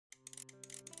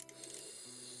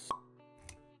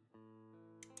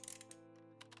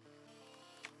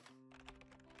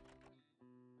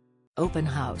Open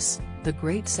House, the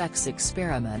great sex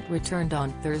experiment returned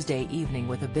on Thursday evening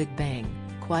with a big bang,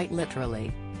 quite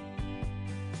literally.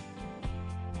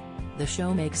 The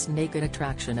show makes naked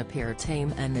attraction appear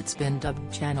tame, and it's been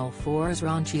dubbed Channel 4's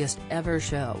raunchiest ever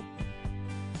show.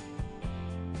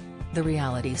 The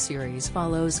reality series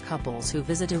follows couples who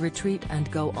visit a retreat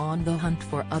and go on the hunt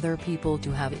for other people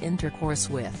to have intercourse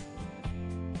with.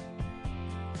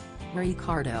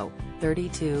 Ricardo,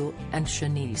 32, and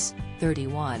Shanice,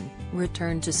 31,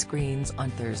 returned to screens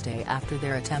on Thursday after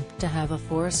their attempt to have a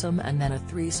foursome and then a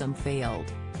threesome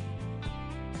failed.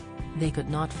 They could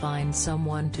not find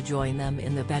someone to join them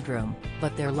in the bedroom,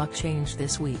 but their luck changed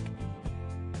this week.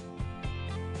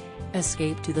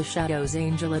 Escape to the Shadows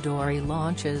Angel Adori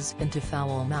launches into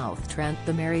foul-mouthed Trent.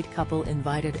 The married couple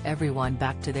invited everyone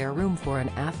back to their room for an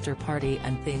after-party,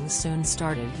 and things soon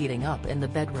started heating up in the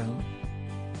bedroom.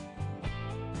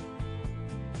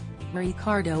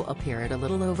 Ricardo appeared a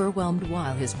little overwhelmed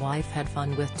while his wife had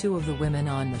fun with two of the women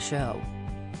on the show.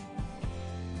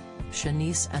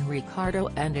 Shanice and Ricardo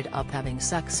ended up having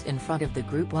sex in front of the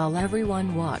group while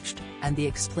everyone watched, and the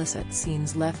explicit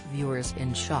scenes left viewers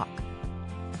in shock.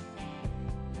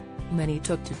 Many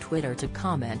took to Twitter to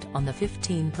comment on the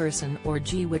 15-person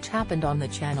orgy which happened on the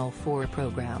Channel 4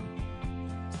 program.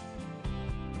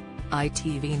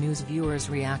 ITV News viewers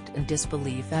react in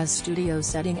disbelief as studio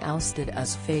setting ousted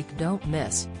as fake don't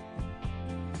miss.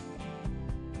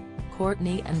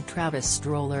 Courtney and Travis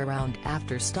stroll around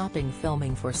after stopping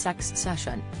filming for sex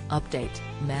session. Update: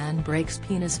 man breaks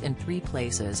penis in 3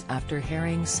 places after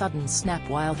hearing sudden snap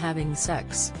while having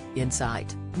sex.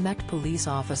 Insight: Met police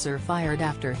officer fired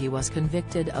after he was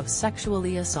convicted of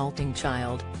sexually assaulting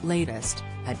child. Latest: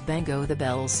 at Bengo the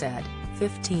Bell said,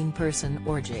 15-person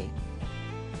orgy.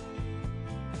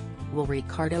 Will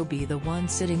Ricardo be the one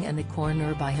sitting in the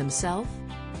corner by himself?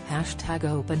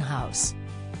 #OpenHouse.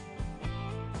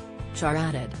 Char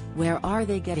added, where are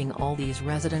they getting all these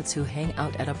residents who hang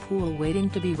out at a pool waiting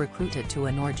to be recruited to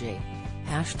an orgy?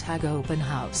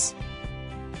 #OpenHouse.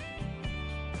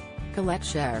 Colette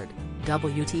shared,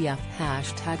 WTF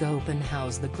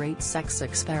 #OpenHouse. The great sex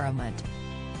experiment.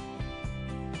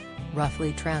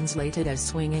 Roughly translated as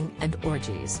swinging and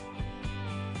orgies.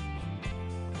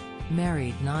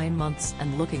 Married 9 months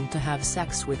and looking to have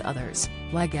sex with others?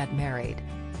 Why get married?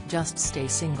 Just stay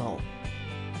single.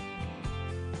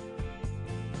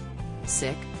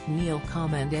 Sick, Neil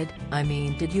commented, I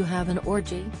mean, did you have an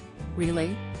orgy?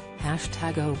 Really?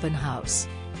 #OpenHouse.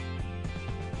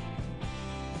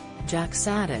 Jax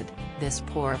added, this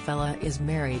poor fella is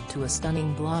married to a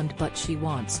stunning blonde but she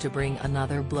wants to bring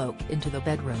another bloke into the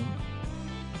bedroom.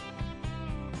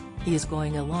 He's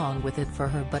going along with it for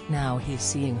her, but now he's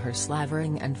seeing her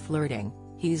slavering and flirting,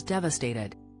 he's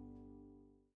devastated.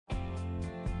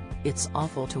 It's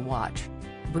awful to watch.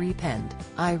 Bree penned,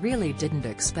 I really didn't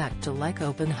expect to like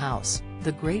Open House,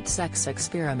 the great sex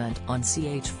experiment on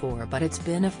CH4, but it's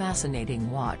been a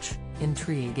fascinating watch,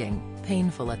 intriguing,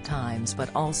 painful at times but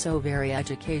also very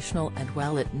educational, and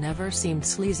well, it never seemed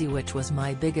sleazy, which was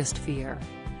my biggest fear.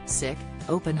 Sick,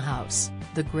 Open House,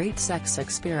 the great sex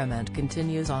experiment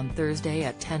continues on Thursday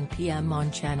at 10 p.m.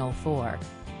 on Channel 4.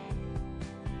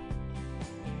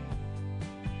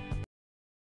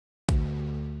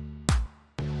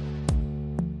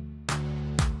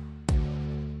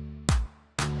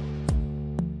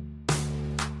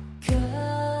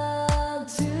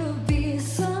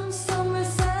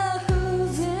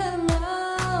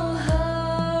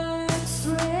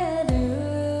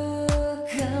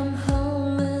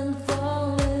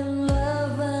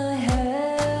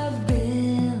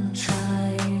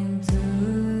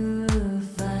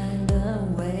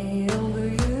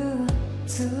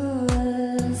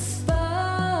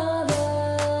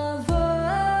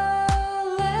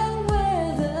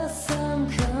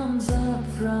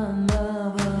 From